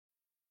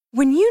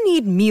When you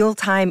need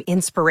mealtime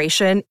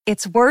inspiration,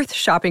 it's worth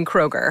shopping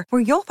Kroger,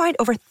 where you'll find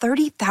over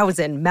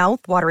 30,000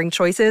 mouth-watering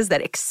choices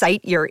that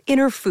excite your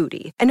inner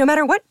foodie. And no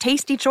matter what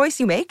tasty choice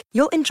you make,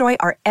 you'll enjoy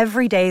our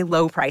everyday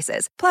low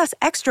prices, plus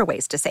extra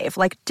ways to save,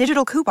 like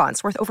digital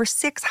coupons worth over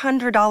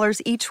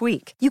 $600 each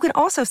week. You can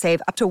also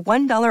save up to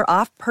 $1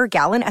 off per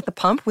gallon at the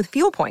pump with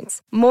fuel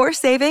points. More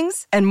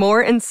savings and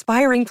more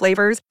inspiring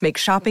flavors make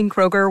shopping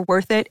Kroger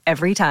worth it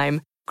every time.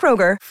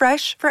 Kroger,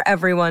 fresh for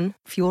everyone.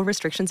 Fuel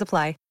restrictions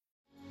apply.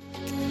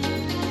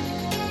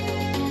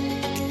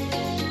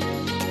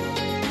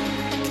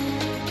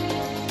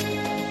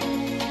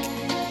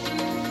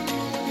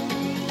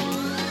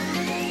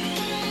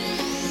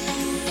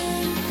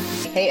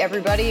 Hey,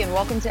 everybody, and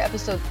welcome to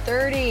episode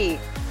 30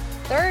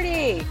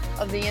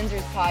 of the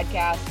Yinzers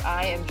podcast.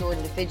 I am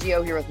Jordan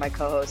DeFigio here with my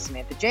co-hosts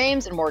Samantha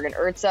James and Morgan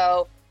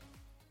Erzo.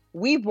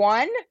 We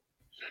won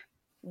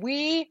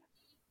the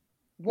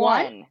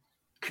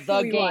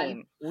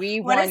game. We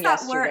won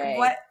yesterday.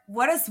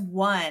 What is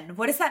won?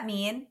 What does that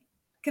mean?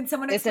 Can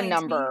someone explain? It's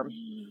a number.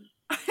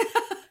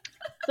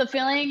 It's a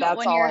feeling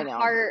when your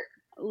heart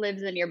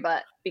lives in your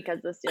butt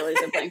because the Steelers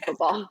are playing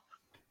football.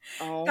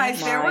 Oh,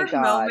 guys,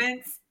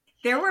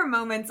 there were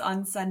moments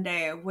on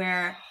Sunday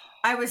where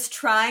I was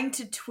trying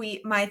to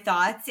tweet my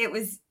thoughts. It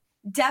was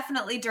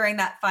definitely during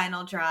that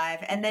final drive,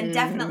 and then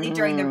definitely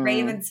during the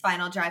Ravens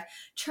final drive,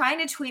 trying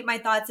to tweet my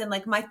thoughts, and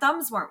like my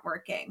thumbs weren't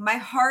working. My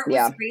heart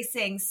was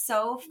racing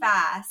so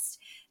fast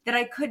that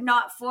I could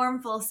not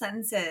form full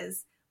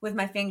sentences with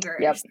my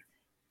fingers. Yep.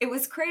 It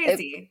was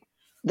crazy.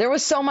 There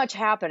was so much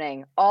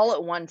happening all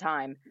at one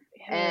time.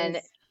 And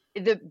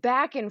the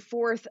back and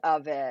forth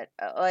of it,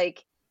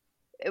 like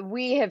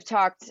we have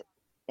talked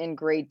in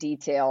great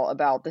detail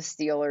about the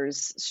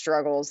Steelers'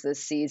 struggles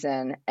this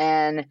season,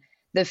 and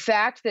the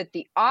fact that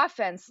the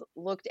offense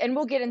looked, and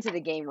we'll get into the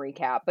game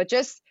recap, but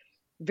just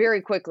very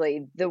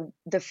quickly,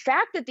 the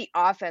fact that the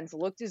offense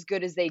looked as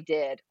good as they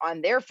did on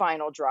their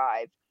final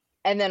drive,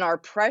 and then our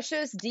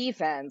precious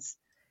defense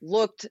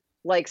looked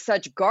like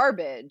such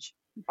garbage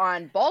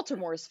on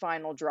Baltimore's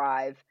final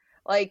drive,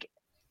 like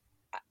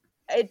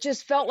it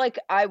just felt like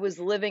I was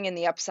living in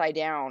the upside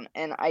down,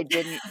 and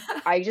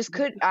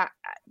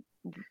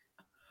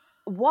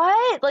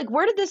what? Like,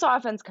 where did this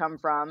offense come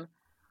from?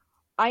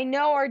 I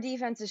know our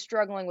defense is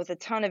struggling with a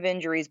ton of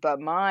injuries,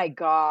 but my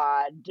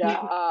God,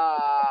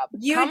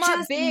 come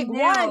up big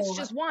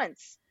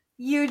once.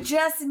 You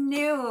just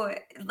knew,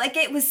 like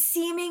it was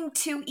seeming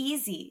too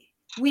easy.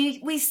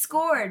 We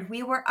scored.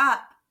 We were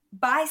up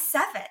by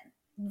 7.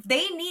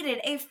 They needed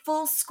a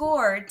full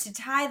score to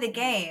tie the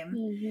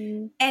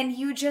game, and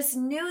you just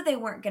knew they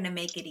weren't going to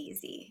make it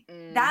easy.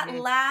 That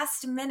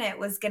last minute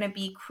was going to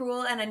be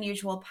cruel and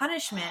unusual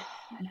punishment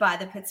by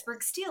the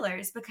Pittsburgh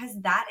Steelers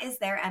because that is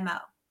their MO.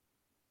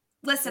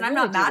 Listen, I'm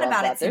not mad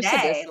about it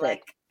today.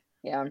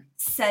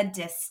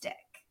 Sadistic.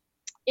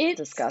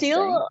 It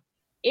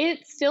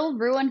still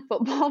ruined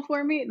football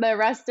for me the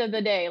rest of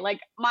the day.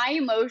 Like my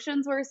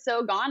emotions were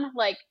so gone.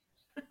 Like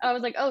I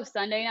was like, oh,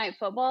 Sunday night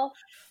football?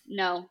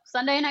 No.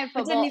 Sunday night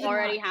football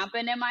already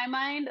happened in my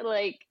mind.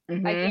 Like, I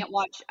can't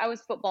watch. I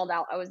was footballed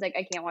out. I was like,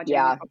 I can't watch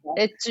any football.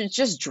 It's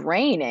just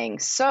draining.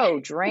 So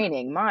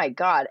draining. My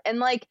God. And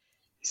like,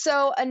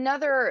 so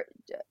another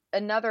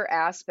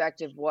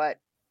aspect of what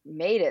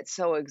made it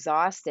so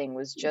exhausting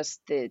was just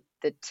the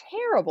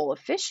terrible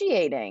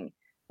officiating.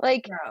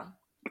 Like,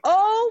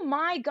 oh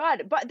my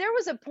God. But there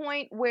was a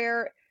point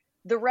where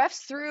the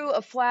refs threw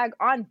a flag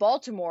on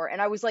Baltimore,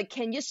 and I was like,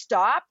 can you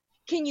stop?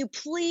 Can you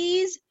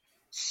please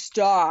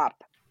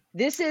stop?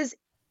 This is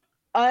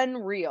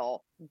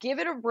unreal. Give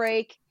it a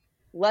break.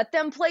 Let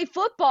them play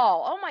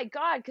football. Oh my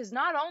God, because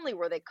not only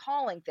were they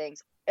calling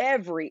things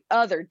every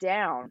other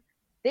down,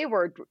 they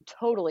were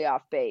totally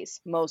off base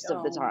most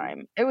of the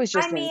time. It was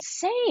just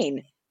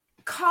insane.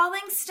 Calling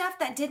stuff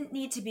that didn't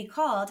need to be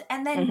called,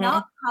 and then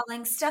not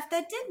calling stuff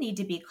that did need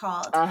to be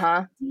called.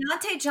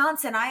 Diontae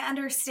Johnson, I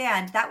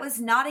understand that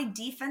was not a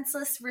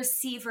defenseless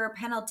receiver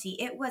penalty.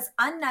 It was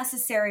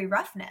unnecessary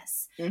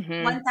roughness.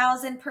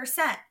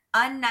 1,000%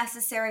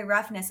 unnecessary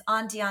roughness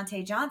on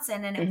Diontae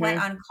Johnson, and it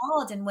went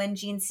uncalled. And when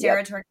Gene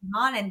Steratore came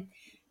on and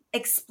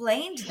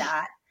explained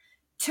that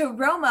to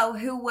Romo,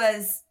 who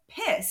was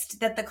pissed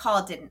that the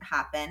call didn't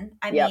happen,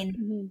 I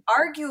mean,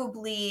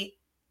 arguably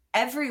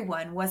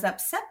everyone was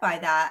upset by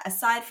that,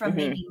 aside from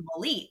maybe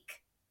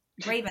Malik,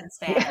 Ravens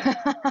fan.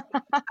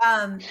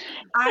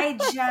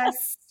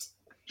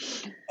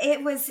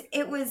 It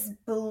was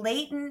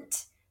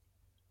blatant,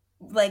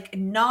 like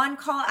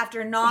non-call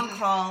after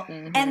non-call,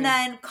 and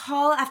then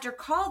call after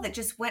call that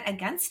just went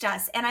against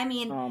us. And I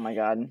mean, oh my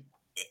God,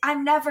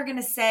 I'm never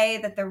gonna say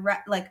that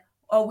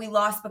we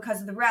lost because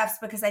of the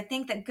refs, because I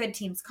think that good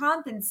teams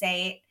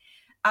compensate.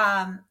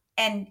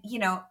 And, you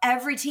know,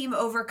 every team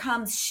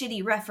overcomes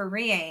shitty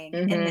refereeing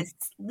in this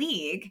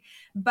league,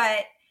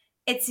 but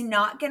it's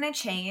not going to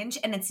change,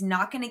 and it's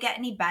not going to get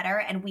any better.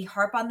 And we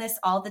harp on this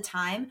all the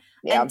time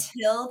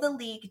until the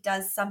league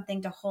does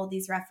something to hold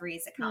these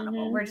referees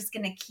accountable. We're just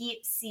going to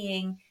keep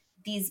seeing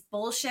these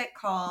bullshit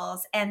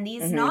calls and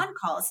these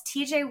non-calls.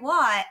 TJ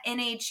Watt in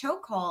a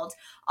chokehold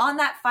on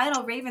that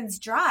final Ravens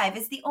drive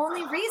is the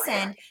only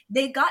reason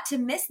they got to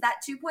miss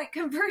that 2-point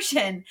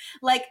conversion.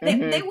 Like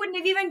they wouldn't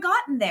have even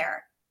gotten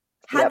there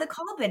had the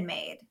call been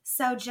made.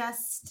 So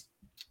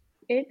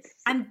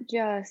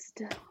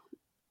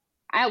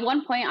at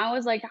one point I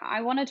was like,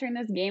 I want to turn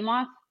this game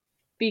off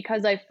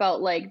because I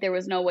felt like there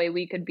was no way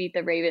we could beat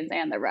the Ravens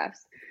and the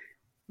refs.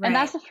 Right. And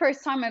that's the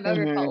first time I've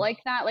ever felt like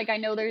that. Like, I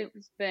know there's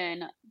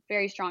been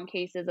very strong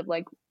cases of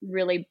like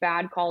really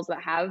bad calls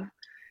that have,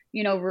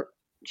 you know,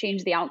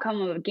 changed the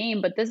outcome of a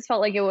game. But this felt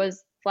like it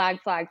was flag.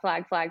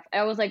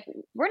 I was like,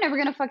 we're never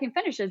going to fucking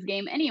finish this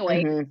game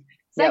anyway.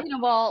 Second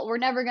of all, we're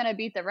never going to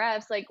beat the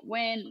refs. Like,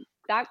 when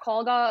that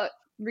call got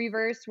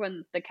reversed,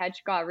 when the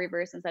catch got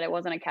reversed and said it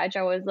wasn't a catch,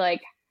 I was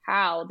like,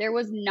 how? There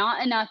was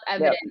not enough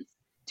evidence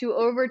to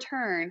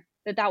overturn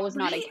that was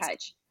not a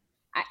catch.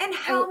 And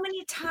how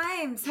many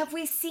times have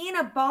we seen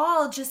a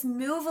ball just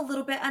move a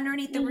little bit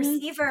underneath the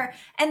receiver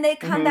and they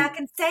come back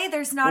and say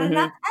there's not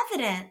enough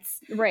evidence?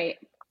 Right.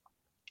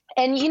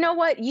 And you know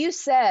what you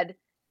said,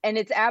 and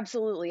it's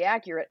absolutely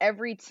accurate.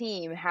 Every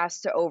team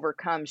has to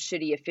overcome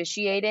shitty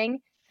officiating.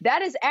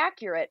 That is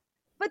accurate,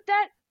 but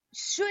that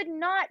should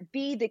not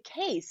be the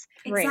case.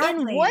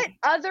 Exactly. In what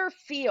other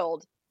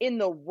field in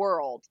the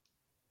world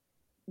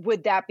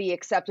would that be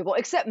acceptable?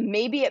 Except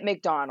maybe at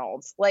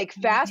McDonald's. Like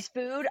fast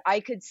food, I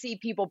could see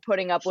people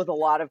putting up with a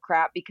lot of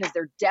crap because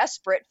they're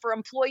desperate for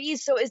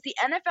employees. So is the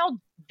NFL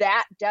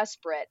that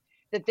desperate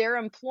that they're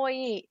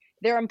employing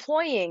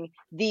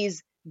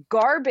these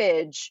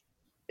garbage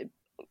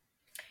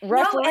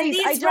referees?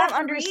 I don't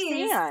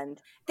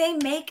understand. They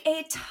make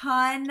a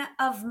ton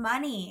of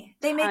money.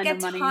 They make a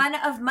ton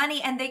of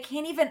money, and they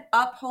can't even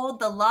uphold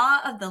the law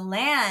of the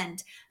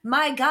land.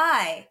 My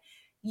guy,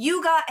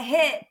 you got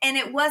hit, and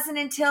it wasn't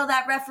until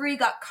that referee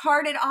got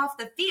carted off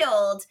the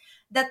field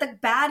that the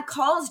bad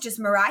calls just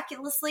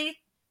miraculously,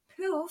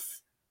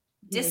 poof,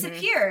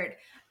 disappeared.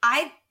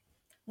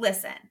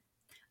 Listen,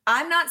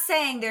 I'm not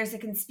saying there's a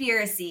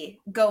conspiracy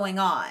going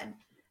on,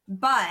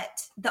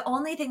 but the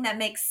only thing that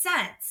makes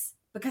sense,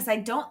 because I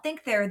don't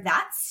think they're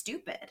that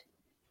stupid,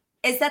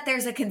 is that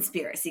there's a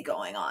conspiracy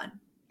going on.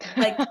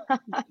 Like,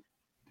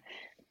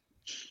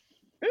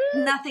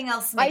 nothing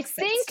else makes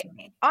sense to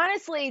me.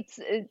 Honestly,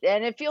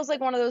 and it feels like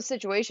one of those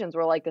situations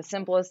where like the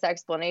simplest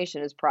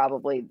explanation is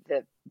probably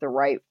the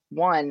right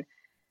one.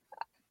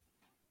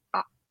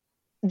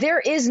 There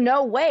is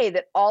no way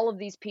that all of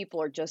these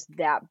people are just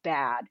that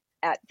bad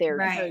at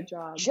their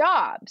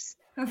jobs.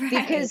 Right.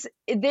 Because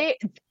they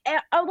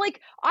like,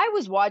 I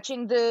was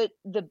watching the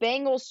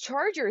Bengals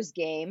Chargers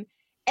game,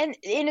 and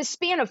in a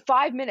span of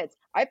 5 minutes,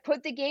 I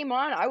put the game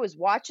on, I was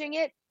watching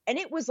it, and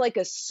it was like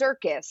a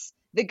circus.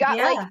 The guy,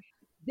 like,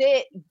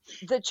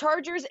 the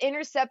Chargers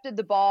intercepted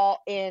the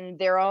ball in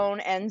their own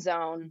end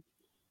zone.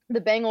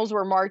 The Bengals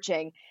were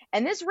marching,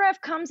 and this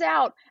ref comes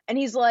out, and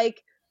he's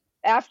like,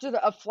 after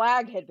a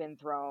flag had been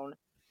thrown,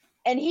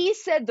 and he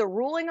said the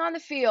ruling on the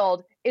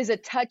field is a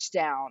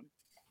touchdown.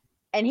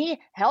 And he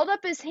held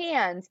up his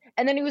hands,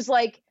 and then he was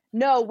like,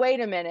 no,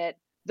 wait a minute.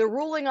 The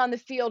ruling on the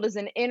field is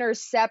an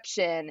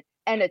interception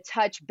and a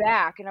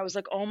touchback. And I was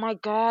like, oh my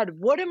God,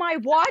 what am I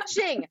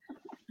watching?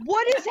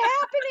 What is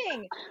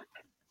happening?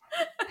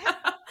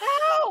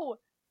 How?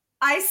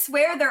 I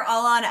swear they're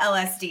all on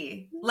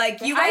LSD.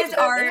 Like, you guys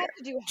are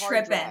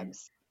tripping.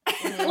 Drugs.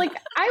 Like,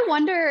 I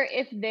wonder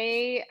if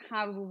they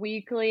have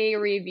weekly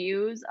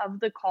reviews of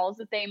the calls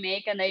that they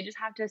make, and they just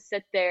have to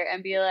sit there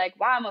and be like,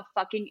 wow, I'm a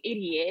fucking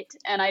idiot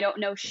and I don't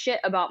know shit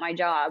about my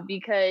job.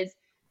 Because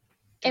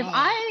if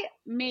I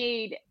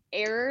made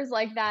errors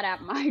like that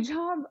at my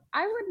job,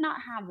 I would not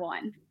have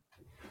one.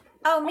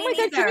 Oh my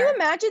God, can you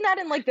imagine that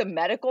in like the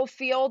medical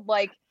field?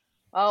 Like,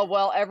 oh,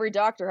 well, every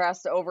doctor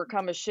has to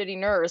overcome a shitty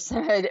nurse.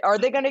 Are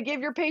they going to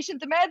give your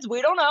patient the meds?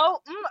 We don't know.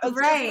 Is this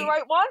the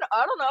right one?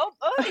 I don't know.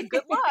 Oh,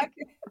 good luck.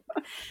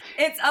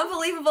 It's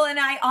unbelievable. And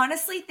I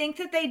honestly think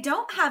that they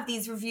don't have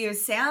these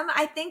reviews, Sam.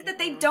 I think that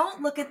they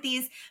don't look at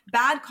these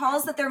bad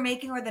calls that they're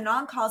making or the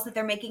non-calls that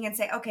they're making and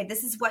say, okay,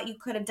 this is what you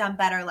could have done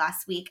better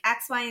last week.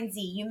 X, Y, and Z.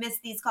 You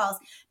missed these calls.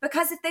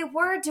 Because if they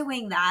were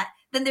doing that,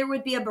 then there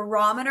would be a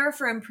barometer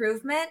for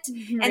improvement,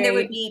 and there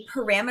would be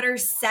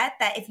parameters set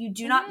that if you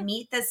do not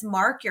meet this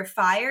mark, you're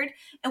fired.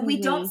 And we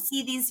don't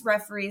see these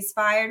referees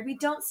fired. We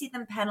don't see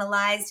them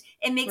penalized.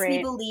 It makes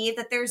me believe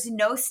that there's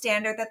no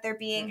standard that they're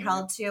being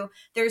held to.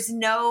 There's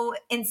no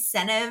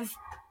incentive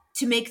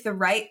to make the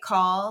right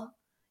call.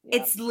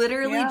 It's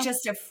literally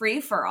just a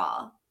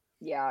free-for-all.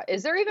 Yeah.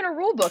 Is there even a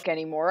rule book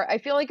anymore? I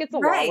feel like it's a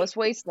lawless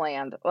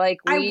wasteland.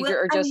 Like,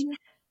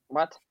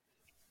 what?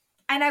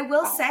 And I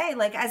will say,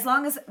 like,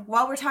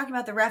 while we're talking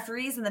about the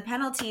referees and the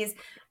penalties,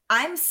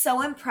 I'm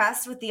so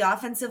impressed with the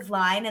offensive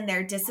line and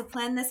their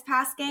discipline this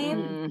past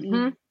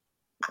game.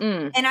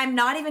 And I'm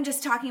not even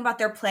just talking about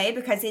their play,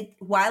 because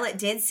while it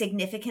did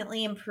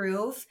significantly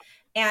improve,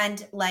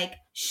 and like,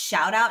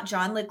 shout out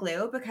John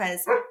LeGlue,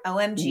 because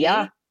OMG.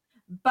 Yeah.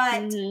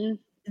 But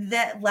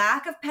the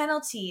lack of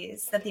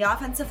penalties that the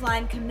offensive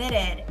line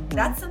committed,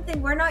 that's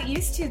something we're not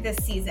used to this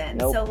season.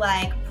 Nope. So,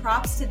 like,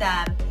 props to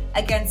them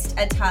against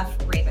a tough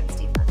Ravens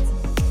defense.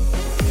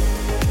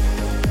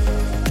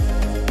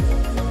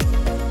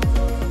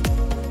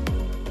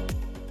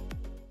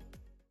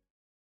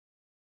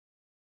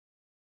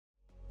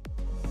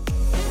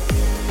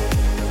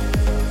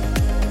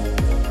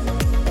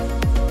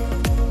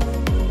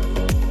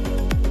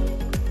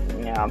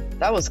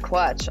 That was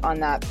clutch on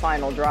that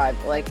final drive.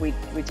 Like we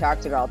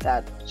talked about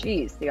that.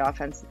 Jeez, the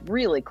offense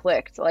really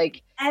clicked.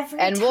 Like every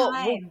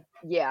time.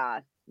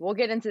 We'll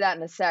get into that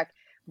in a sec.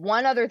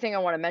 One other thing I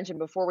want to mention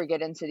before we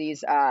get into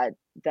these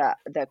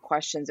the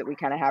questions that we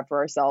kind of have for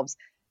ourselves.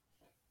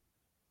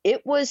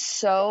 It was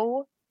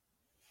so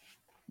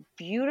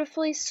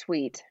beautifully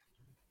sweet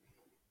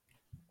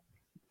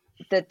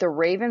that the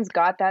Ravens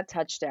got that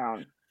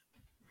touchdown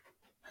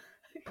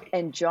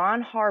and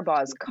John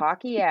Harbaugh's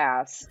cocky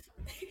ass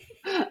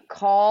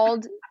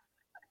called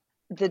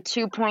the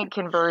 2-point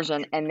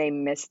conversion and they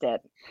missed it.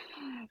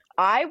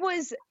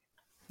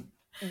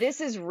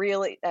 This is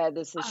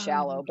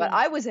shallow, but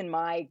I was in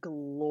my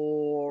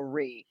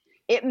glory.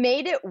 It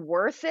made it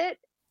worth it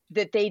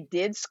that they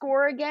did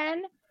score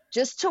again,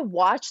 just to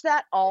watch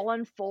that all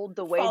unfold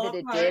the way that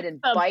it did and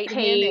bite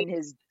him in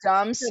his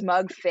dumb,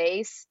 smug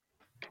face.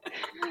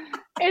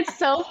 It's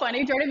so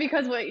funny, Jordan,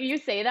 because when you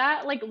say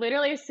that, like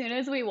literally as soon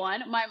as we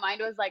won, my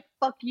mind was like,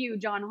 fuck you,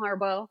 John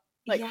Harbaugh.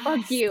 Like, yes.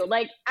 Fuck you.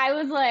 Like, I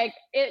was like,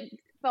 it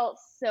felt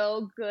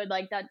so good.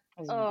 Like that.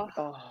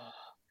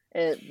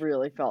 It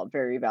really felt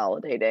very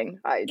validating.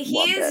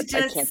 He's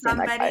just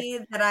somebody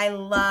that I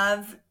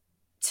love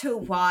to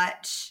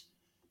watch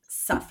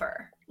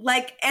suffer.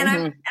 Like,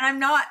 and I'm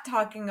not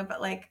talking about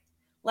like,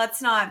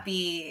 let's not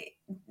be,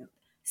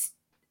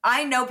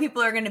 I know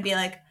people are going to be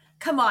like,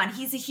 come on,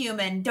 he's a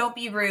human. Don't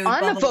be rude.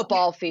 On the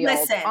football field.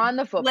 Listen,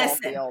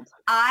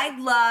 I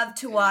love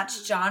to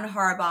watch John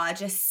Harbaugh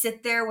just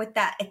sit there with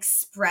that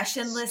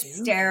expressionless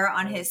stare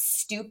on his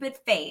stupid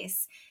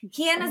face.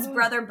 He and his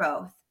brother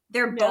both.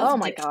 They're both oh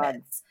my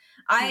God.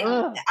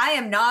 I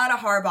am not a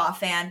Harbaugh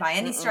fan by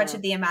any stretch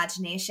of the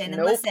imagination.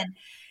 And listen,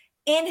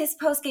 in his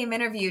post-game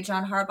interview,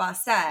 John Harbaugh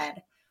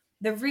said,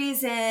 the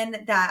reason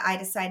that I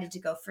decided to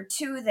go for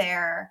 2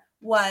 there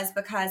was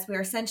because we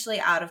were essentially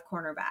out of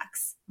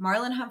cornerbacks.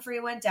 Marlon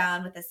Humphrey went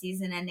down with a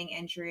season-ending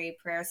injury.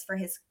 Prayers for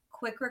his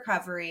quick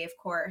recovery, of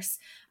course.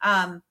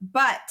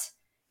 But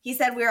he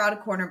said we were out of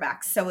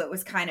cornerbacks, so it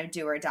was kind of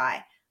do or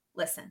die.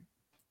 Listen,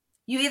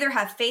 you either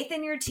have faith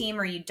in your team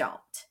or you don't.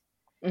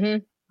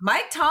 Mm-hmm.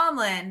 Mike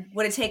Tomlin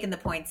would have taken the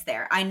points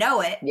there. I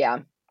know it. Yeah.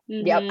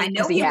 Yep. I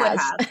know he would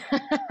have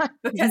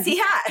because he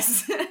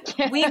has.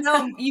 We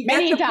know you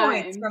get the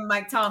points from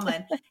Mike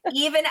Tomlin,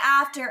 even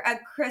after a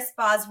Chris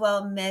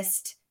Boswell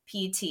missed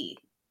PT.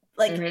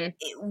 Like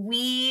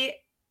we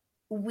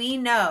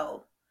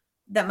know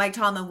that Mike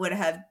Tomlin would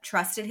have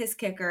trusted his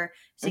kicker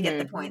to get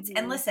the points.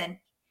 And listen,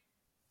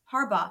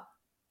 Harbaugh,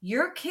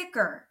 your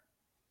kicker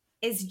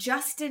is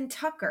Justin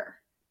Tucker.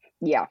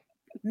 Yeah.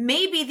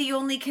 Maybe the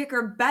only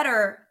kicker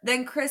better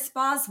than Chris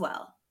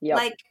Boswell. Yep.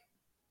 Like,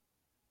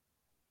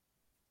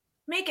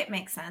 make it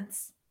make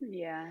sense.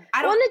 Yeah.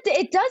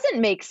 It doesn't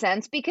make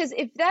sense because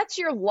if that's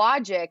your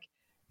logic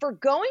for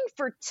going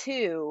for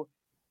 2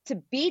 to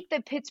beat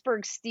the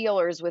Pittsburgh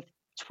Steelers with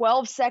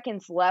 12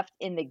 seconds left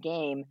in the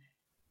game,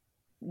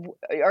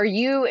 are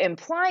you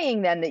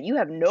implying then that you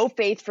have no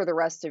faith for the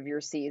rest of your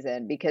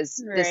season because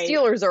the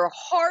Steelers are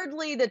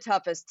hardly the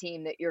toughest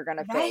team that you're going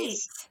to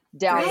face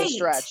down the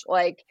stretch?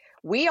 Like,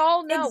 we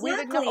all know,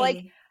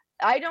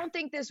 I don't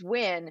think this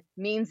win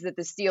means that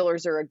the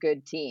Steelers are a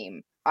good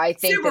team. I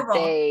think Super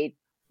Bowl.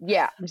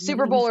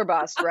 Super Bowl or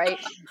bust, right?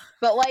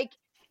 But like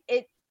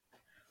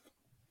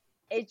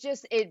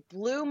it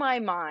blew my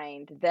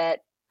mind that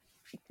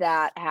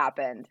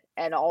happened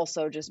and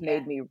also just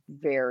made me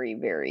very,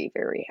 very,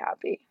 very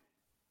happy.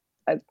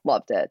 I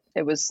loved it.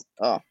 It was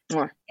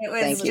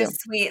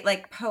just sweet,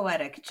 like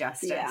poetic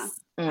justice. Yeah.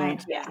 I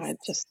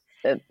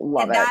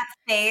love it. That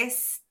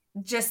face,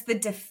 just the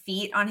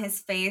defeat on his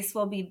face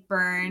will be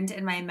burned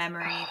in my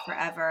memory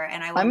forever.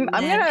 And I'm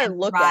gonna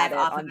look at it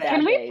off of it.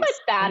 Can we put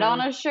that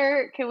on a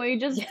shirt? Can we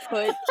just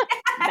put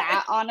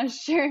that on a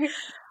shirt?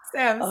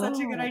 Sam, such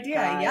a good idea.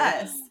 God.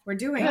 Yes, we're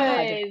doing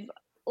it.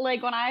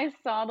 Like when I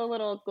saw the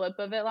little clip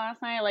of it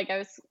last night, like I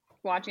was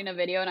watching a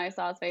video and I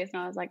saw his face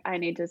and I was like, I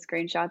need to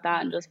screenshot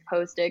that and just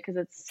post it because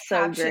it's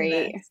so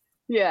great. This.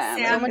 Yeah,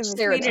 Sam so much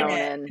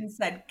serotonin. And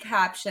said,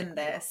 caption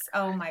this.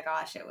 Oh my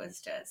gosh, it was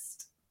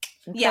just.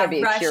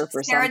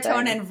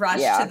 Serotonin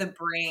rush to the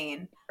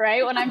brain.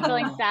 Right? When I'm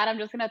feeling sad, I'm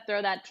just going to throw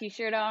that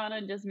t-shirt on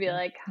and just be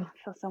like, I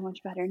feel so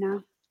much better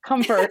now.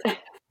 Comfort.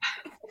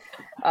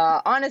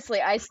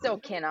 Honestly, I still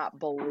cannot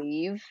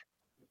believe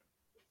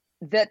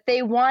that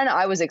they won.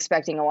 I was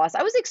expecting a loss.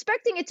 I was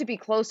expecting it to be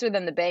closer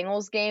than the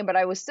Bengals game, but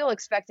I was still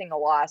expecting a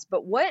loss.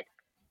 But what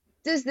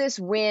does this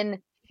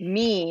win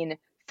mean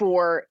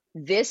for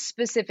this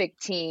specific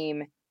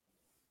team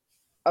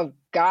of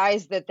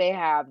guys that they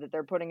have that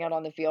they're putting out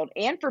on the field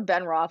and for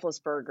Ben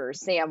Roethlisberger?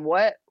 Sam,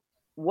 what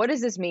what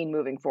does this mean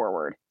moving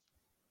forward?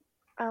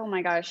 Oh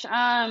my gosh.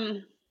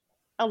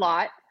 A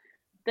lot.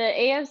 The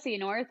AFC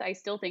North, I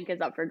still think is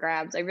up for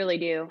grabs. I really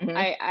do. Mm-hmm.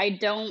 I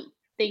don't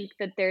think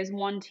that there's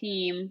one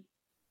team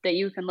that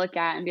you can look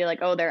at and be like,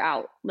 oh, they're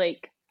out.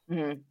 Like,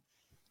 so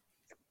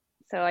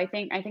I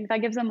think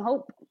that gives them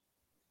hope.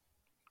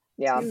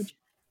 Yeah.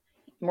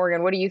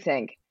 Morgan, what do you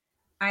think?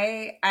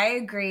 I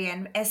agree,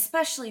 and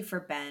especially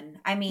for Ben.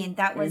 I mean,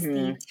 that was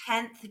the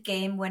 10th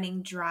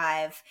game-winning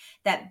drive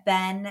that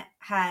Ben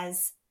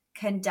has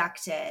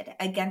conducted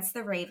against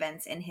the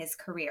Ravens in his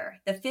career.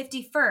 The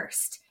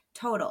 51st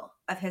total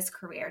of his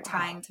career,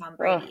 tying Tom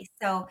Brady.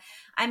 So,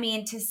 I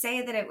mean, to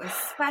say that it was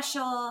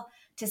special,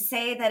 to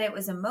say that it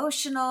was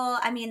emotional,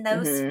 I mean,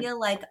 those feel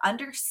like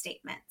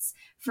understatements.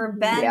 For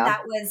Ben,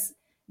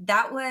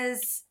 that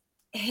was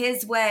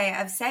his way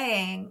of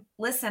saying,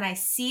 listen, I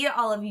see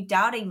all of you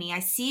doubting me.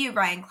 I see you,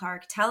 Ryan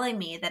Clark, telling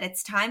me that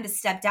it's time to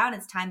step down.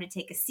 It's time to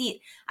take a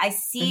seat. I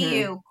see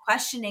you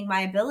questioning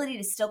my ability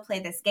to still play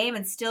this game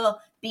and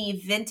still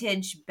be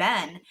vintage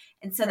Ben.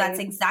 And so that's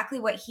exactly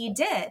what he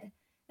did.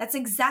 That's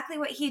exactly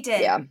what he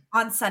did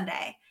on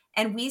Sunday.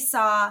 And we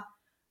saw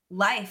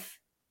life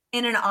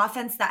in an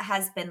offense that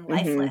has been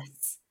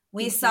lifeless.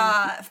 We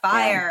saw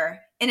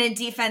fire in a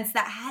defense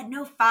that had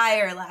no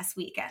fire last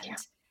weekend.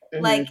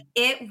 Like,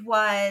 it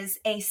was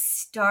a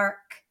stark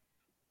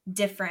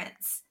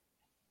difference,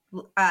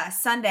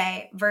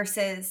 Sunday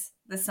versus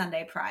the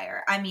Sunday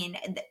prior. I mean,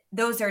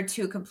 those are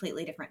two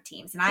completely different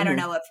teams. And I don't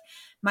know if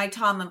Mike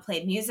Tomlin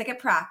played music at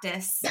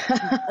practice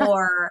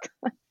or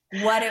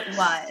what it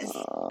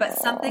was, but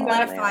something lit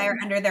a fire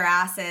under their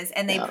asses,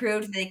 and they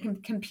proved they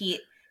can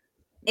compete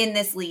in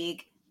this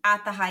league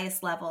at the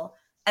highest level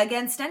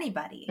against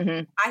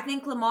anybody. I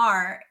think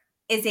Lamar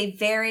is a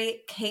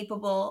very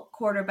capable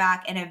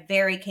quarterback and a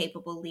very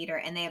capable leader,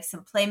 and they have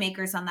some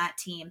playmakers on that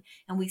team,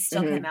 and we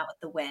still came out with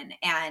the win,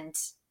 and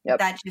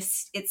that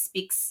just, it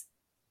speaks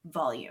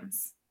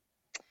volumes.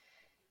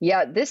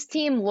 Yeah, this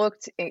team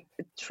looked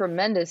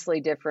tremendously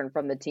different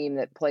from the team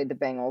that played the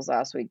Bengals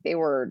last week. They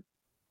were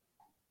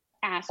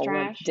ass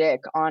trash.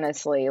 Dick,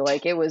 honestly.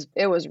 Like, it was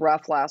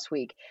rough last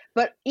week.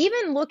 But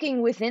even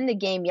looking within the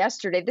game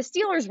yesterday, the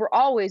Steelers were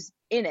always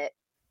in it.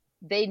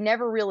 They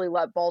never really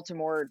let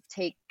Baltimore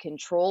take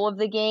control of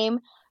the game.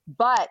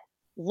 But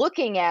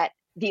looking at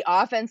the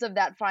offense of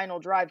that final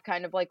drive,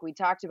 kind of like we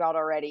talked about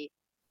already,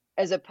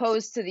 as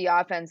opposed to the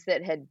offense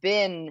that had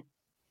been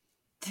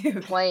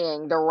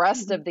playing the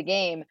rest of the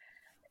game,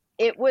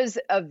 it was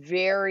a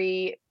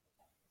very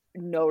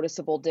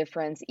noticeable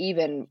difference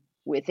even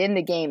within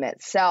the game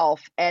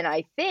itself. And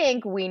I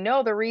think we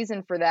know the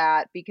reason for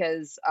that,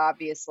 because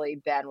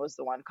obviously Ben was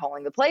the one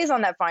calling the plays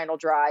on that final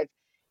drive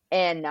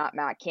and not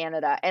Matt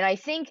Canada. And I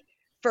think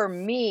for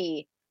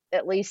me,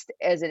 at least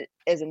as an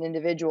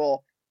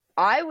individual,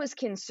 I was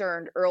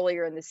concerned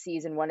earlier in the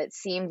season when it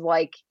seemed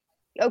like,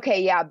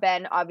 okay, yeah,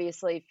 Ben,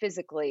 obviously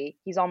physically,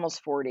 he's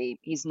almost 40.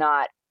 He's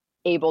not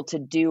able to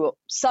do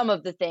some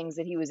of the things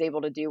that he was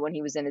able to do when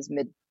he was in his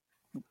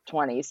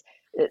mid-20s.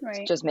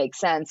 It just makes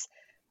sense.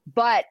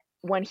 But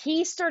when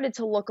he started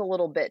to look a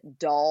little bit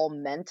dull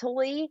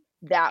mentally,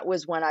 that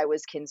was when I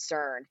was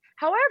concerned.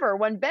 However,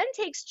 when Ben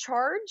takes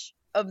charge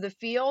of the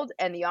field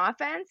and the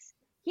offense,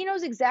 he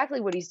knows exactly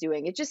what he's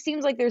doing. It just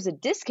seems like there's a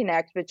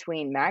disconnect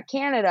between Matt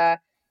Canada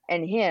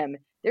and him.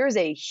 There's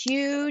a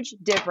huge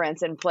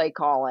difference in play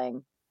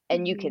calling,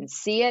 and you can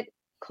see it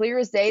clear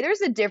as day. There's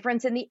a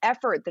difference in the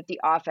effort that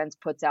the offense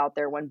puts out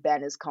there when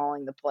Ben is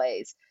calling the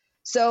plays.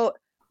 So,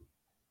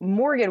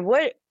 Morgan,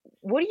 what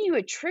do you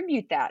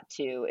attribute that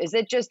to? Is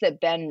it just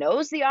that Ben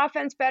knows the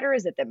offense better?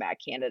 Is it that Matt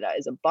Canada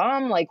is a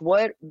bum? Like,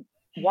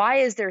 why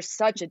is there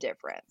such a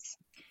difference?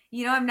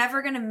 You know, I'm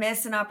never going to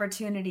miss an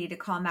opportunity to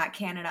call Matt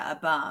Canada a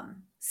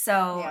bum.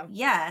 So,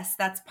 yes,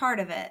 that's part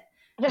of it.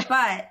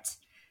 But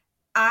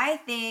I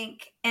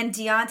think, and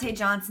Deontay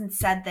Johnson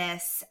said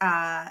this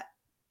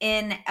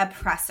in a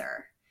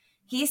presser.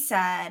 He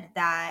said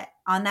that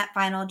on that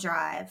final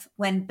drive,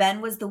 when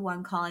Ben was the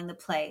one calling the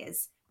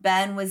plays,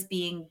 Ben was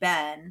being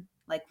Ben,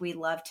 like we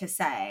love to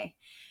say.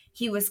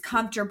 He was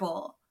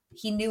comfortable.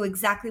 He knew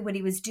exactly what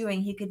he was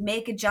doing. He could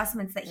make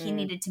adjustments that he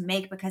needed to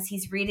make because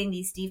he's reading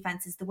these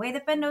defenses the way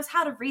that Ben knows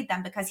how to read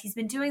them, because he's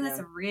been doing this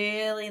a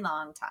really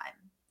long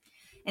time.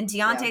 And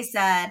Deontay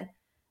said,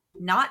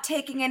 not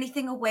taking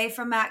anything away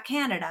from Matt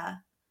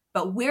Canada,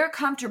 but we're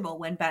comfortable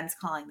when Ben's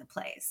calling the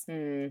plays.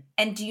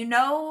 And do you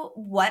know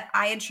what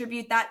I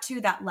attribute that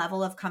to, that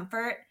level of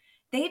comfort?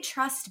 They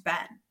trust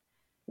Ben.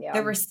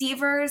 The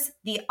receivers,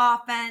 the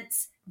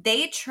offense,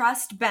 they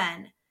trust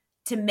Ben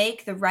to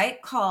make the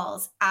right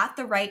calls at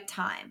the right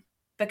time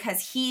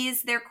because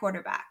he's their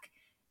quarterback.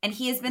 And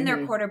he has been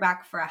their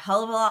quarterback for a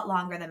hell of a lot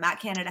longer than Matt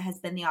Canada has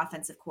been the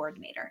offensive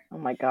coordinator. Oh,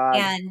 my God.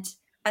 And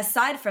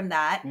aside from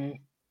that,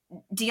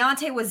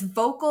 Deontay was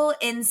vocal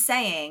in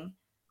saying,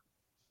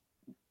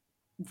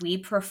 we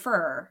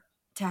prefer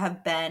to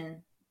have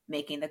Ben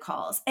making the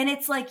calls. And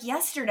it's like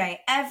yesterday,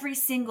 every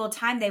single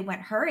time they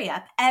went hurry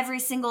up, every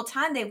single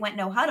time they went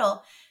no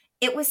huddle,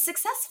 it was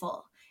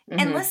successful.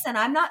 And listen,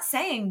 I'm not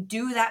saying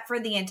do that for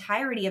the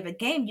entirety of a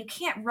game. You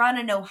can't run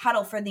a no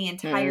huddle for the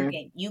entire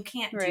game. You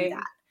can't do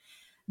that.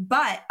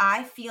 But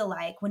I feel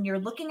like when you're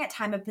looking at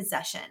time of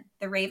possession,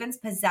 the Ravens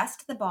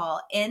possessed the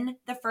ball in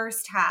the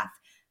first half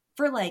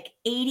for like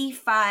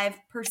 85%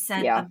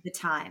 of the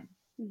time.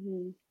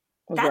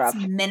 That's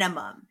rough.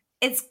 Minimum.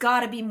 It's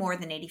got to be more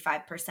than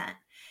 85%.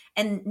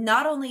 And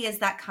not only is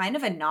that kind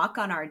of a knock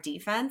on our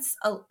defense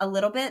a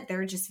little bit,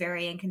 they're just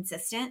very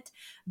inconsistent,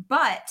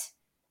 but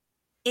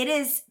it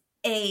is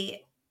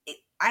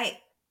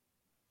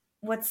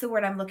what's the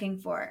word I'm looking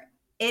for?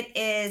 It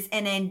is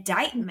an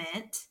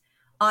indictment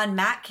on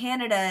Matt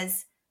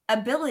Canada's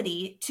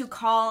ability to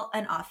call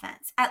an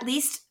offense, at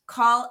least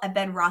call a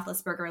Ben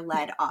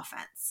Roethlisberger-led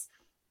offense.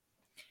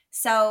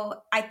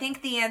 So I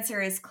think the answer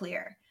is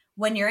clear.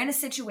 When you're in a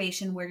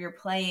situation where you're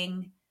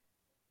playing,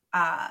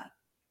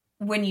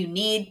 when you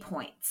need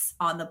points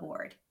on the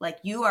board, like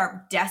you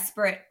are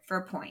desperate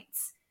for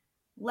points,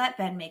 let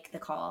Ben make the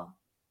call.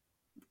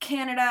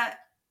 Canada,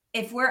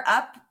 if we're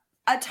up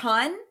a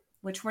ton,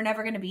 which we're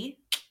never going to be,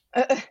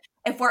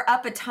 if we're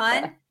up a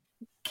ton,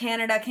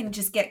 Canada can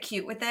just get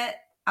cute with it.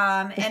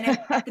 And if,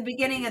 at the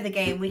beginning of the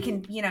game, we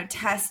can,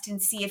 test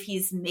and see if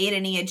he's made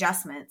any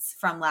adjustments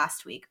from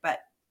last week, but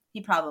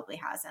he probably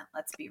hasn't.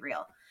 Let's be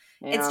real.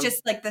 Yeah. It's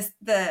just like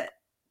the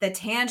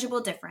tangible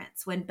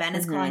difference when Ben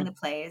is calling the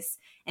plays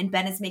and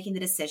Ben is making the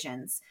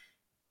decisions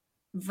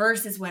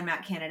versus when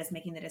Matt Canada is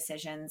making the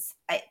decisions.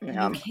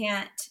 You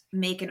can't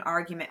make an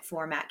argument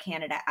for Matt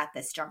Canada at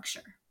this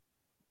juncture.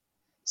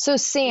 So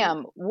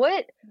Sam,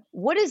 what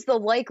is the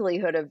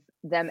likelihood of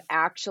them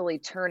actually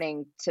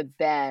turning to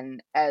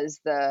Ben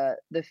as the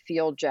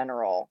field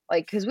general?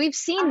 Like, because we've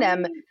seen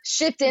them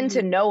shift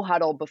into no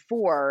huddle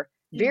before,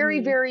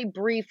 very, very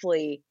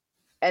briefly,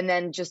 and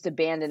then just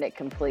abandon it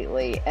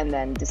completely and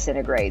then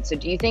disintegrate. So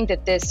do you think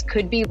that this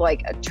could be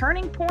like a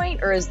turning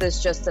point, or is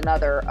this just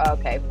another,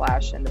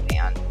 flash in the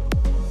pan?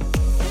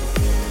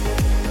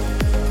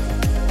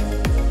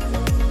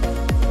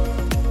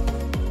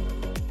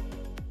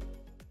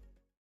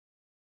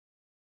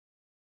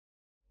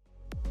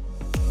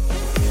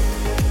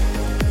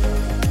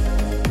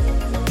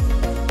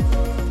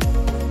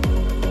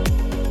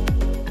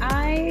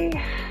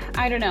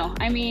 I don't know.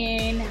 I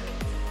mean,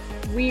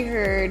 we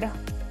heard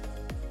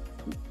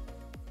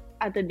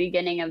at the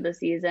beginning of the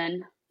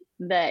season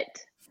that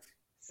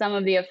some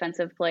of the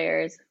offensive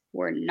players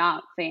were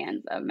not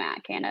fans of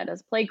Matt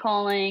Canada's play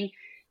calling,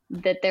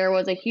 that there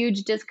was a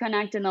huge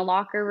disconnect in the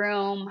locker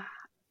room.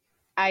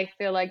 I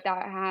feel like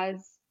that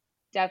has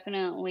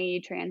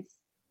definitely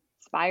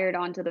transpired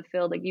onto the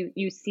field. Like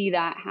you see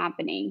that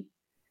happening.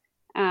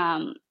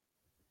 And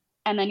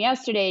then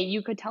yesterday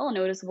you could tell a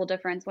noticeable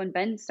difference when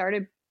Ben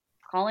started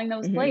calling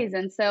those plays.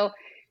 And so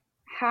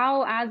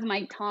how, as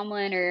Mike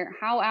Tomlin, or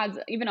how as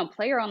even a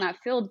player on that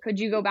field,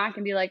 could you go back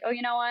and be like, oh,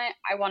 you know what?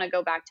 I want to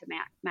go back to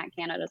Matt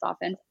Canada's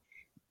offense.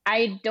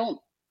 I don't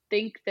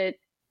think that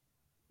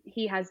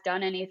he has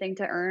done anything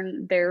to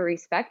earn their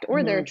respect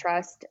or their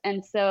trust.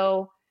 And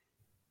so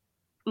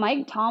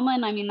Mike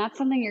Tomlin, I mean, that's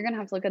something you're going to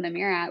have to look in the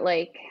mirror at.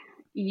 Like,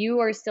 you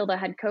are still the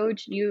head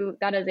coach.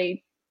 That is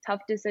a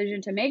tough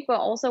decision to make, but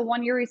also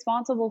one you're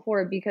responsible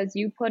for, because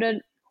you put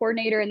a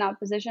coordinator in that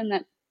position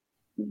that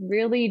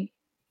really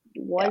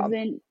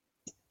doesn't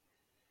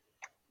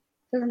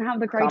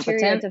have the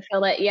criteria to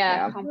fill it.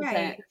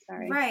 Competent.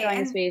 Right.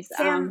 And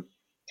Sam,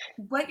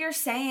 what you're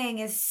saying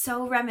is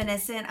so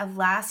reminiscent of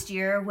last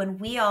year when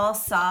we all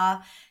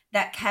saw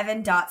that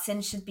Kevin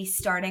Dotson should be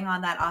starting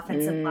on that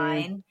offensive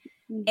line.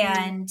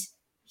 And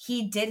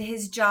he did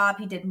his job.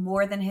 He did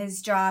more than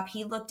his job.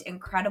 He looked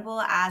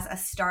incredible as a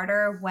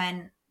starter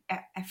when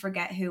I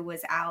forget who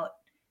was out.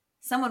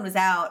 Someone was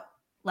out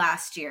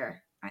last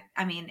year.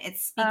 I mean, it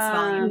speaks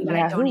volumes, but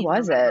I don't even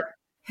remember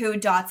who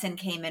Dotson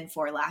came in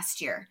for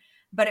last year.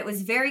 But it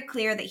was very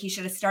clear that he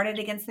should have started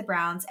against the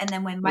Browns. And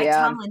then when Mike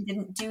Tomlin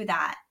didn't do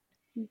that,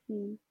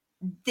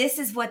 this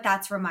is what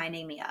that's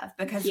reminding me of,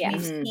 because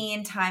we've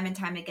seen time and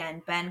time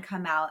again Ben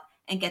come out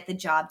and get the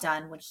job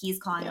done when he's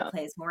calling the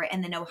plays more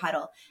in the no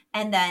huddle.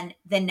 And then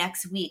the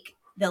next week,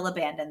 they'll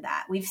abandon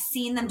that. We've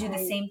seen them do the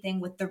same thing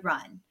with the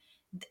run.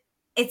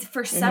 It's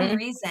for some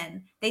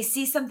reason they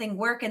see something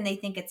work and they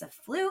think it's a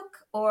fluke,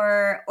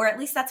 or at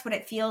least that's what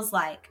it feels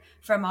like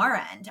from our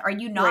end. Are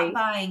you not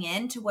buying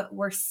into what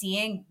we're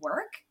seeing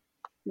work?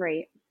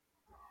 Right.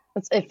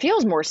 It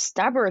feels more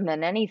stubborn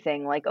than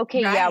anything. Like,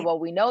 okay, well,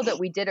 we know that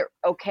we did it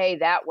okay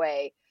that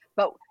way,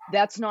 but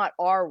that's not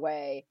our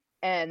way.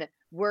 And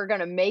we're going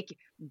to make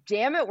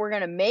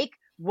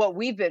what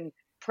we've been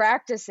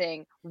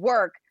practicing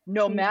work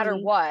no matter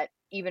what,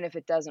 even if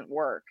it doesn't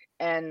work.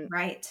 And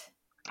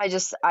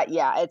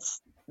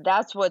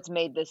that's what's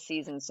made this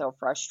season so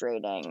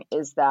frustrating,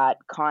 is that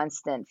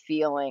constant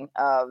feeling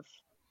of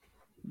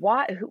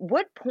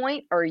what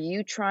point are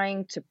you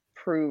trying to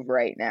prove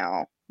right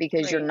now?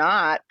 Because you're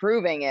not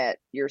proving it,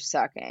 you're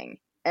sucking.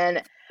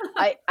 And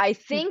I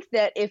think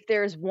that if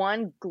there's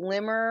one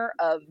glimmer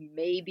of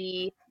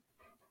maybe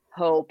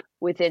hope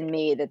within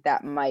me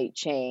that might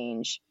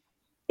change,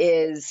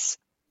 is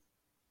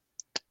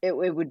it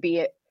would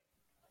be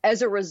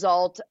as a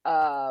result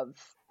of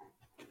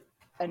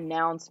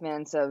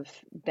announcements of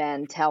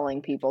Ben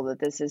telling people that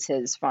this is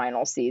his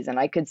final season.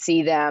 I could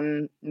see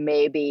them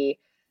maybe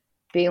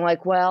being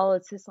like, well,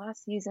 it's his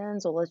last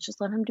season, so let's just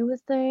let him do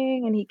his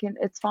thing and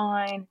it's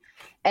fine.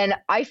 And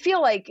I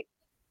feel like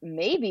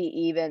maybe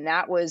even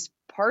that was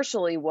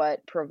partially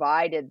what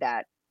provided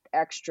that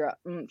extra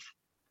oomph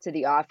to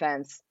the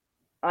offense,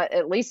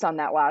 at least on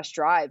that last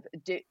drive.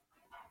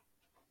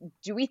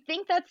 Do we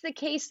think that's the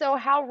case, though?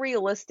 How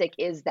realistic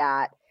is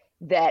that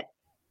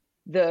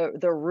the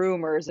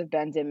rumors of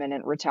Ben's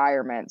imminent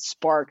retirement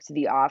sparked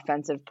the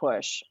offensive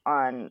push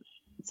on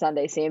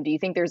Sunday? Sam, do you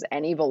think there's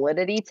any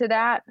validity to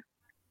that?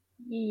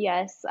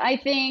 Yes. I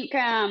think,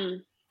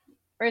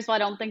 first of all, I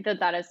don't think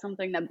that is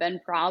something that Ben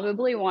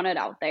probably wanted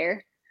out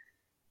there.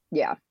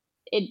 Yeah.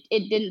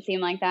 It didn't seem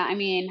like that. I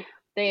mean,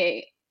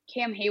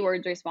 Cam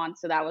Hayward's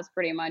response to that was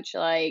pretty much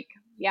like,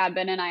 yeah,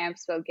 Ben and I have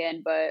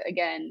spoken, but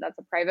again, that's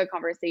a private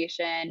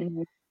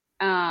conversation.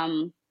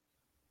 Mm-hmm.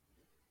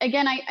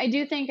 Again, I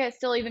do think it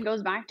still even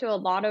goes back to a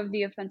lot of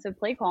the offensive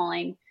play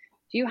calling.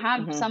 Do you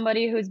have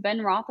somebody who's Ben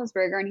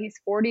Roethlisberger and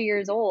he's 40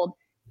 years old?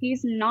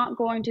 He's not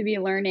going to be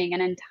learning an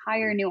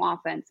entire new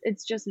offense.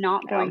 It's just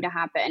not going to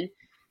happen.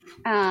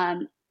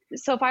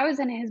 So if I was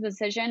in his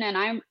position,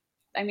 and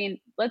I mean,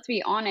 let's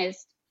be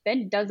honest,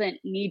 Ben doesn't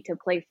need to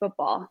play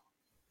football.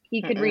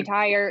 He could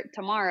retire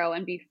tomorrow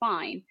and be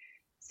fine.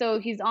 So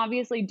he's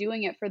obviously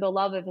doing it for the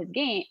love of his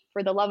game,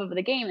 for the love of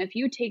the game. If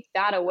you take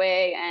that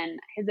away and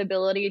his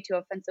ability to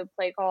offensive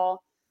play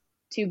call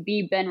to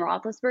be Ben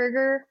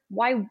Roethlisberger,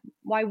 why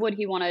would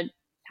he want to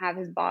have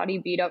his body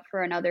beat up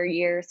for another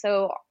year?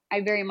 So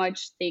I very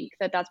much think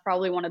that that's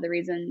probably one of the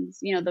reasons,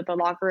 that the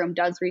locker room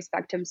does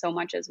respect him so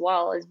much as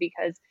well, is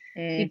because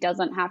he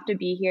doesn't have to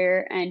be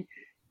here. And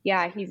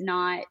yeah, he's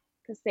not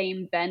the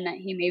same Ben that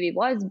he maybe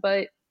was,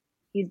 but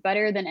he's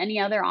better than any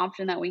other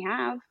option that we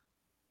have.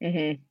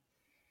 Mm-hmm.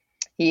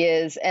 He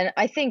is. And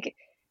I think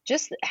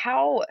just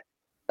how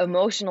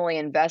emotionally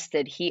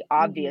invested he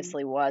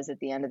obviously was at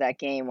the end of that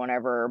game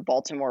whenever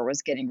Baltimore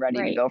was getting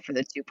ready to go for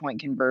the 2-point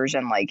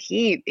conversion. Like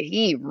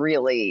he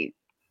really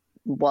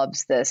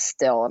loves this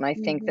still. And I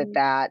think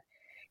that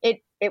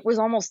it was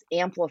almost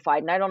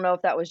amplified. And I don't know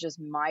if that was just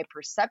my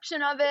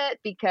perception of it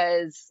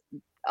because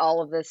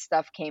all of this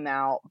stuff came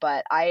out,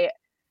 but I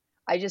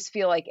just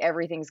feel like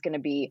everything's going to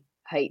be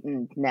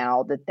heightened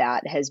now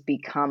that has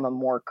become a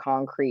more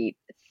concrete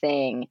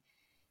thing.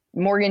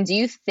 Morgan, do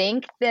you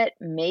think that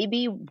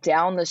maybe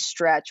down the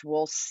stretch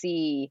we'll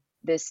see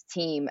this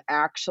team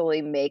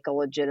actually make a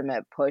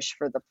legitimate push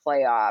for the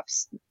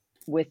playoffs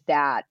with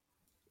that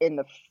in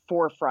the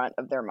forefront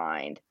of their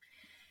mind?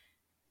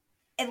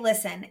 And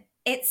listen,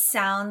 it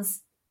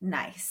sounds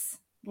nice.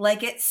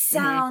 Like it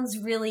sounds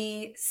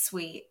really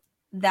sweet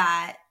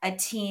that a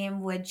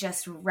team would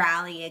just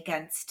rally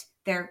against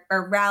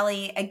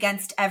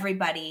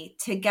everybody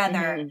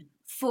together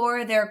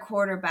for their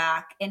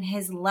quarterback in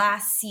his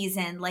last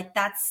season. Like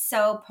that's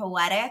so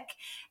poetic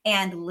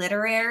and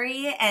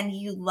literary, and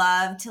you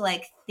love to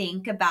like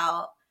think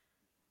about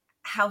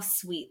how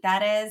sweet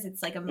that is.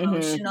 It's like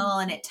emotional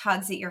and it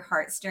tugs at your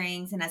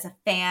heartstrings, and as a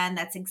fan,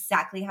 that's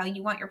exactly how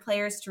you want your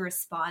players to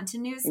respond to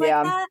news like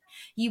that.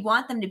 You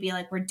want them to be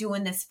like, we're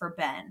doing this for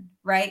Ben,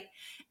 right?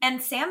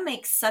 And Sam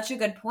makes such a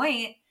good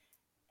point.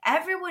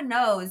 Everyone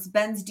knows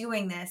Ben's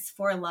doing this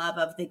for love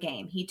of the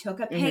game. He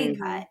took a pay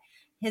cut.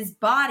 His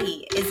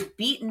body is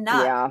beaten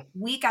up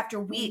week after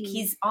week.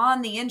 He's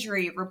on the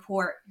injury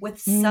report with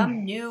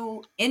some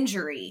new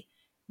injury,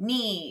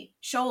 knee,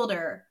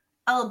 shoulder,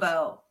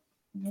 elbow,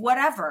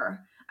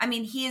 whatever. I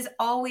mean, he is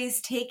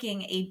always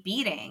taking a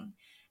beating,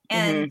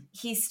 and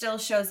he still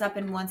shows up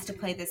and wants to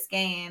play this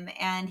game.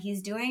 And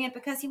he's doing it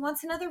because he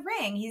wants another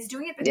ring. He's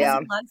doing it because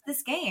he loves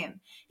this game.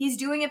 He's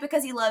doing it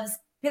because he loves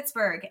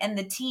Pittsburgh and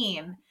the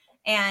team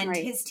and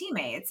his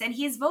teammates. And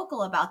he's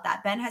vocal about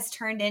that. Ben has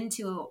turned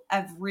into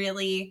a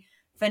really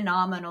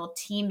phenomenal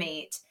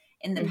teammate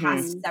in the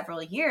past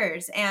several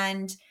years.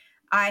 And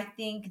I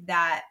think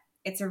that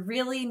it's a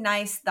really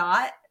nice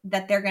thought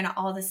that they're going to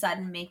all of a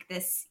sudden make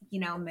this,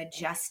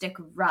 majestic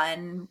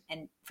run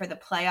and for the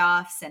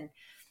playoffs, and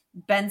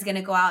Ben's going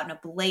to go out in a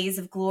blaze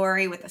of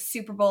glory with a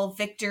Super Bowl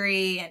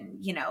victory,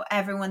 and,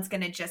 everyone's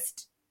going to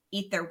just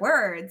eat their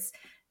words.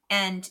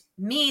 And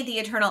me, the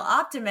eternal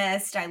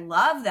optimist, I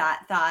love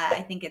that thought.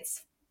 I think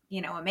it's,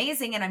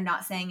 amazing. And I'm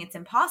not saying it's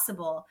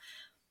impossible.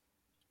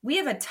 We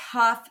have a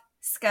tough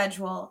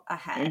schedule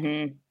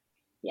ahead.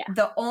 Yeah.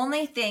 The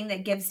only thing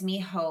that gives me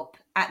hope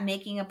at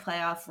making a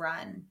playoff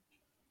run,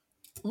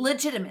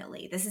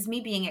 legitimately, this is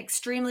me being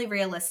extremely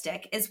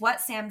realistic, is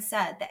what Sam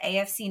said. The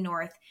AFC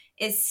North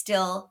is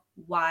still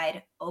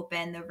wide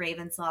open. The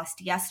Ravens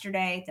lost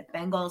yesterday. The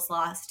Bengals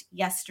lost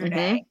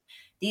yesterday.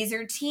 These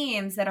are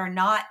teams that are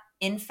not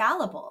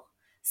infallible.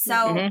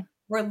 So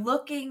we're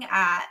looking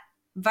at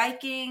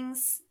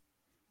Vikings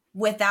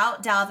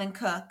without Dalvin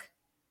Cook,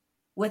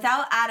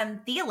 without Adam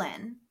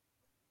Thielen,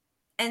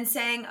 and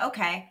saying,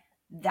 okay,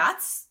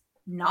 that's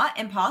not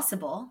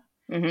impossible.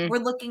 We're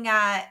looking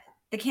at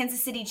the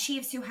Kansas City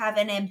Chiefs, who have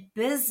an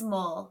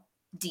abysmal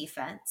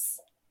defense.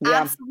 Yeah.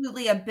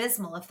 Absolutely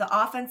abysmal. If the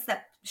offense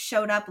that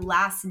showed up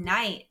last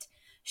night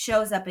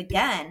shows up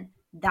again,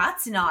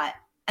 that's not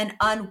an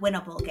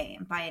unwinnable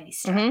game by any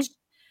stretch. Mm-hmm.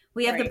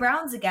 We have the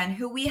Browns again,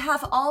 who we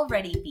have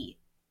already beat,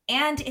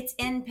 and it's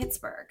in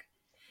Pittsburgh.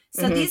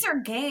 So these are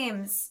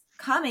games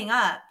coming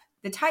up,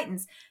 the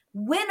Titans,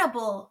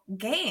 winnable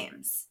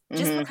games.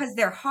 Just because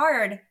they're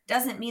hard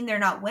doesn't mean they're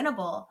not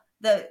winnable.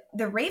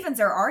 The Ravens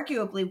are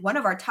arguably one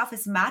of our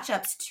toughest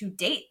matchups to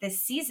date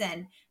this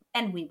season,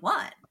 and we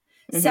won.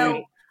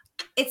 So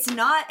it's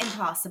not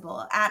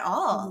impossible at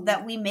all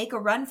that we make a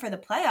run for the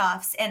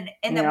playoffs and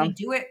that we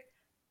do it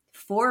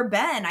for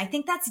Ben. I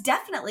think that's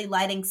definitely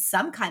lighting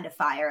some kind of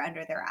fire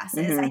under their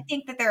asses. I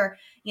think that they're,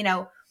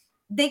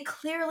 they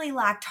clearly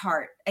lacked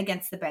heart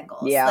against the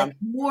Bengals. Yeah. Like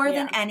more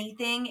than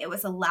anything, it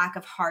was a lack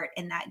of heart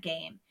in that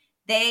game.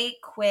 They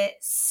quit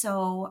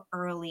so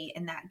early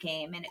in that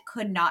game, and it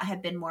could not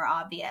have been more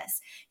obvious.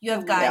 You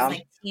have guys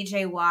like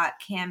TJ Watt,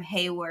 Cam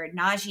Hayward,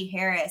 Najee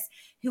Harris,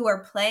 who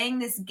are playing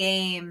this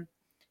game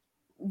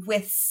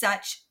with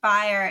such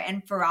fire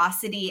and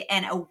ferocity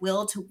and a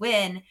will to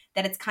win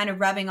that it's kind of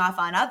rubbing off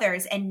on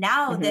others. And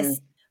now this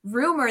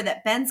rumor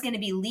that Ben's going to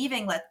be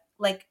leaving,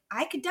 like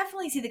I could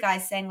definitely see the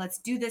guys saying, let's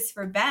do this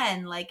for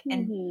Ben,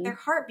 and their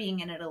heart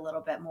being in it a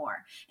little bit more.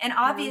 And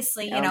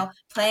obviously,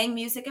 playing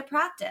music at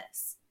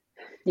practice.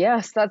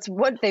 Yes, that's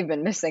what they've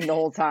been missing the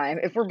whole time,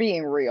 if we're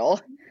being real.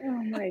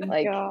 Oh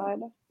my God.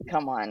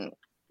 Come on.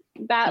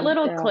 That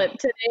little clip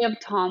today of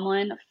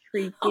Tomlin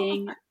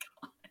freaking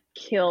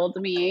killed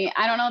me.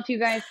 I don't know if you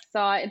guys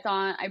saw it. It's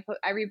on.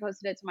 I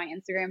reposted it to my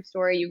Instagram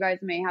story. You guys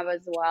may have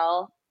as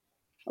well.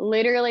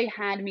 Literally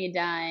had me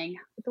dying.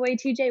 With the way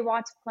TJ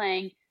Watt's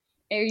playing,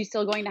 are you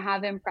still going to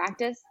have him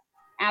practice?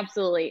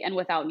 Absolutely, and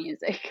without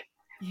music.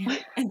 Yeah,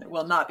 and there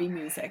will not be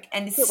music.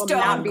 And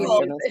Stone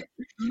Cold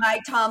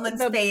Mike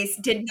Tomlin's face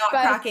did not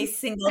crack a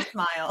single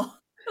smile.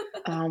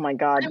 Oh my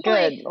God,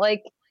 good.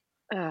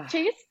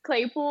 Chase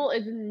Claypool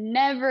is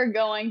never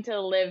going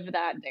to live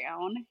that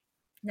down.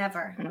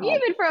 Never. No.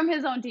 Even from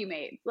his own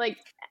teammates.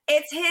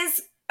 It's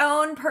his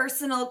own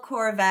personal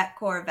Corvette.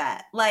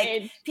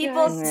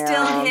 People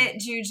still hit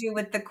Juju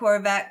with the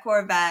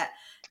Corvette.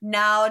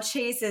 Now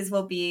Chase's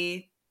will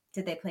be,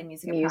 did they play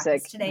music at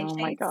practice today? Oh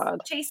my God.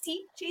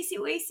 Chasey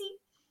Wasey?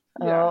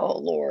 Oh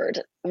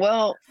Lord.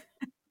 Well,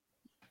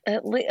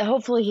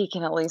 hopefully he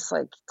can at least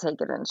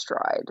take it in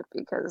stride,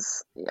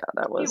 because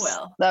that was he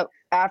will. That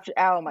after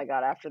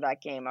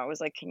that game I was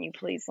like, can you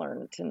please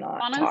learn to not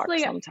talk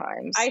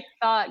sometimes? I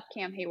thought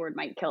Cam Hayward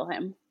might kill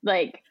him.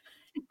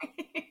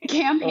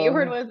 Cam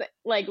Hayward was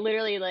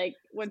literally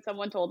when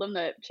someone told him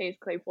that Chase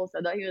Claypool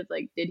said that, he was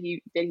like, did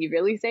he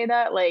really say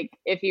that?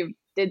 If he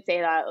did say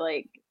that,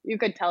 you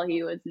could tell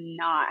he was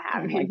not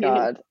happy. Oh my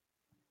God.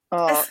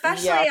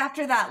 Especially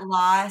after that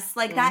loss,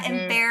 that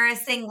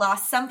embarrassing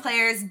loss. Some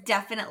players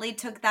definitely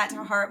took that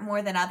to heart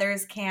more than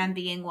others, Cam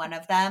being one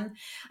of them.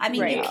 I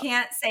mean, you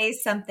can't say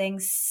something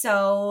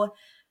so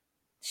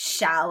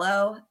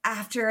shallow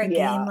after a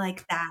game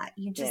like that.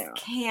 You just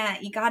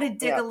can't. You got to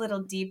dig a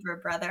little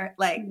deeper, brother.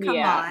 Come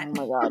on.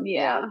 Oh my God.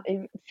 Yeah.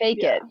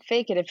 Fake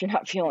it if you're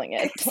not feeling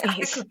it. Please.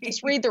 Exactly.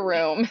 Just read the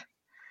room.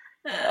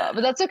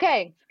 But that's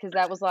okay, because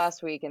that was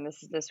last week and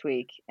this is this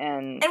week.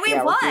 And we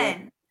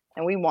won.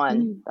 And we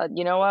won.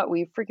 You know what?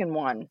 We freaking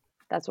won.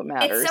 That's what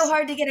matters. It's so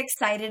hard to get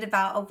excited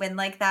about a win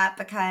like that,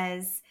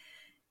 because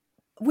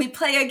we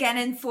play again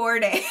in 4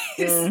 days.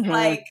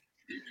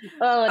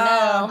 Oh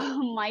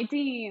no, my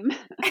team.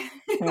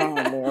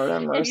 Oh Lord,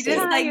 I'm and you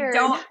just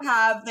don't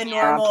have the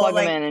normal plug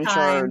them in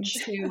time charge.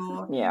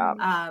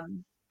 To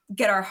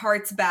get our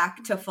hearts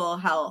back to full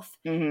health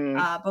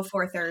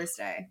before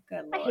Thursday.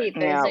 Good Lord. I hate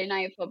Thursday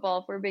night football,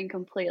 if we're being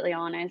completely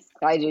honest.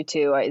 I do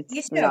too.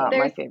 It's not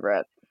my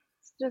favorite.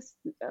 Just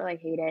I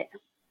hate it.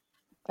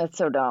 That's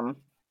so dumb.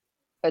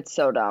 It's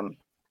so dumb.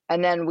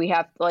 And then we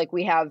have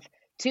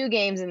 2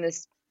 games in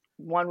this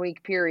 1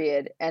 week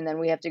period, and then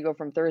we have to go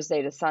from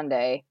Thursday to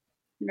Sunday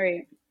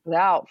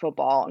without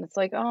football. And it's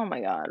oh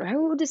my God,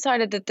 who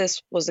decided that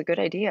this was a good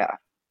idea?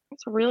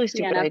 It's a really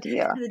stupid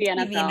idea. The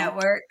TV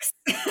networks.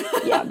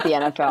 Yeah, the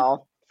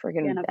NFL.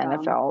 Freaking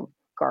NFL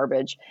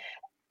garbage.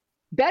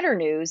 Better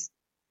news,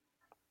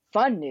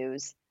 fun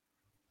news.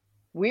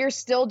 We're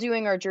still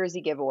doing our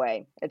jersey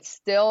giveaway. It's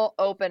still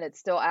open. It's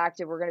still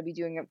active. We're going to be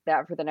doing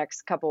that for the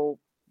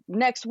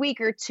next week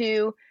or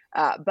two.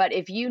 But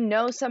if you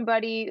know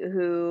somebody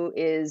who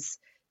is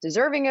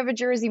deserving of a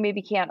jersey,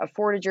 maybe can't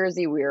afford a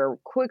jersey, we are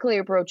quickly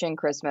approaching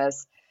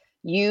Christmas.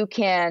 You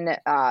can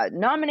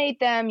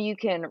nominate them. You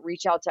can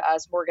reach out to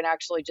us. We're going to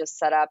actually just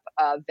set up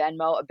a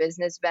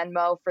business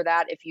Venmo for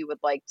that, if you would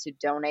like to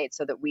donate,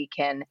 so that we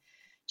can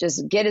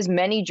just get as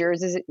many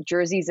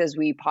jerseys as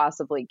we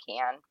possibly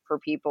can for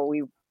people.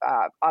 We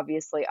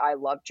obviously, I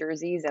love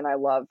jerseys, and I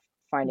love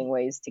finding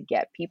ways to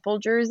get people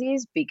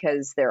jerseys,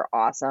 because they're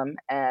awesome.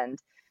 And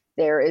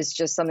there is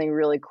just something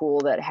really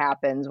cool that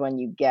happens when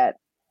you get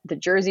the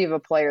jersey of a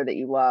player that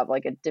you love,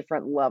 like a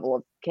different level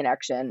of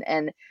connection.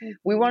 And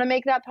we want to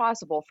make that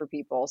possible for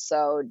people.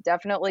 So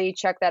definitely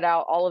check that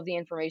out. All of the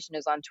information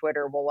is on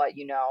Twitter. We'll let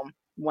you know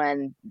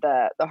when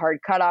the hard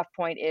cutoff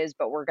point is,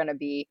 but we're going to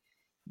be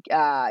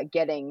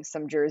getting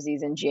some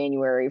jerseys in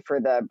January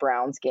for the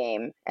Browns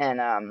game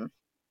and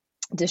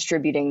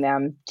distributing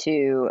them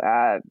to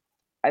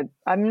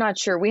I'm not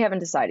sure. We haven't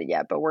decided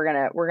yet, but we're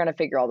gonna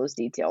figure all those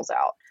details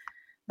out.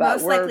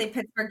 But most likely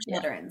Pittsburgh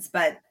Children's,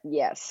 but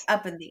yes,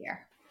 up in the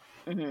air.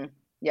 Mm-hmm.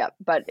 Yeah,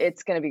 but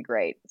it's going to be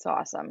great. It's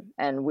awesome.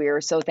 And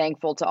we're so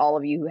thankful to all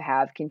of you who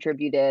have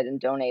contributed and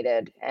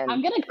donated. And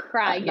I'm going to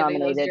cry giving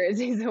those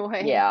jerseys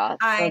away. Yeah.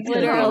 I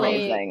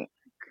literally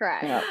cry.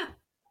 Yeah.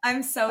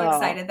 I'm so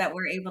excited that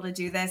we're able to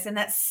do this and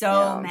that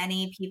so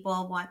many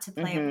people want to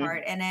play a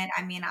part in it.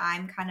 I mean,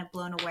 I'm kind of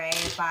blown away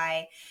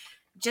by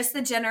just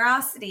the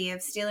generosity of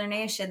Steeler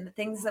Nation, the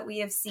things that we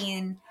have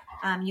seen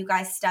you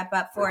guys step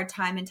up for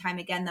time and time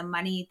again. The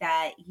money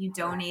that you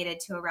donated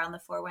to Around the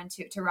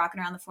 412, to Rockin'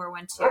 Around the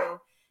 412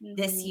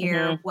 this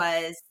year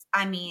was,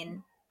 I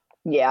mean,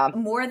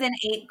 more than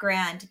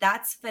 $8,000.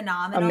 That's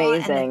phenomenal.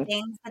 Amazing. And the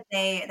things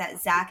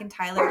that Zach and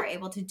Tyler are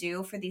able to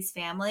do for these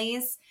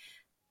families,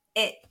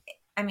 it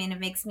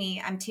makes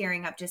me, I'm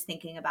tearing up just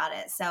thinking about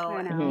it. So,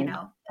 you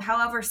know,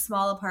 however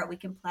small a part we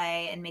can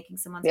play in making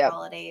someone's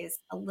holidays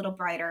a little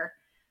brighter,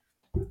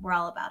 we're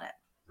all about it.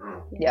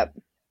 Yep.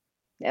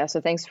 Yeah.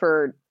 So thanks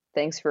for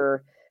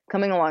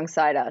coming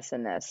alongside us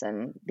in this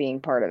and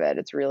being part of it.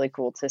 It's really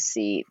cool to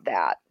see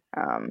that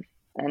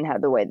and how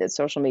the way that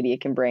social media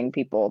can bring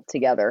people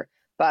together.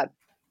 But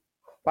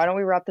why don't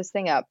we wrap this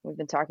thing up? We've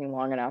been talking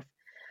long enough.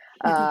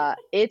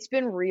 It's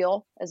been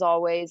real as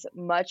always,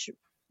 much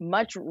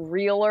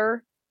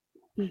realer,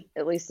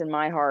 at least in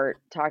my heart,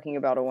 talking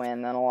about a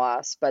win than a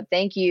loss. But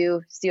thank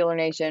you, Steeler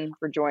Nation,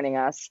 for joining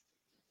us.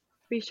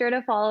 Be sure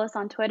to follow us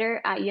on Twitter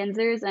at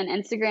Yinzers and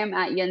Instagram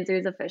at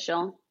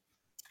YinzersOfficial.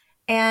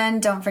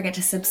 And don't forget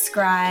to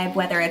subscribe,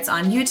 whether it's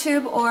on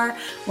YouTube or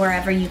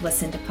wherever you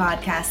listen to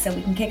podcasts, so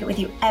we can kick it with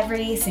you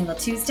every single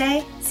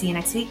Tuesday. See you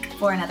next week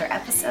for another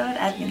episode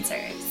of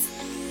Yinzers.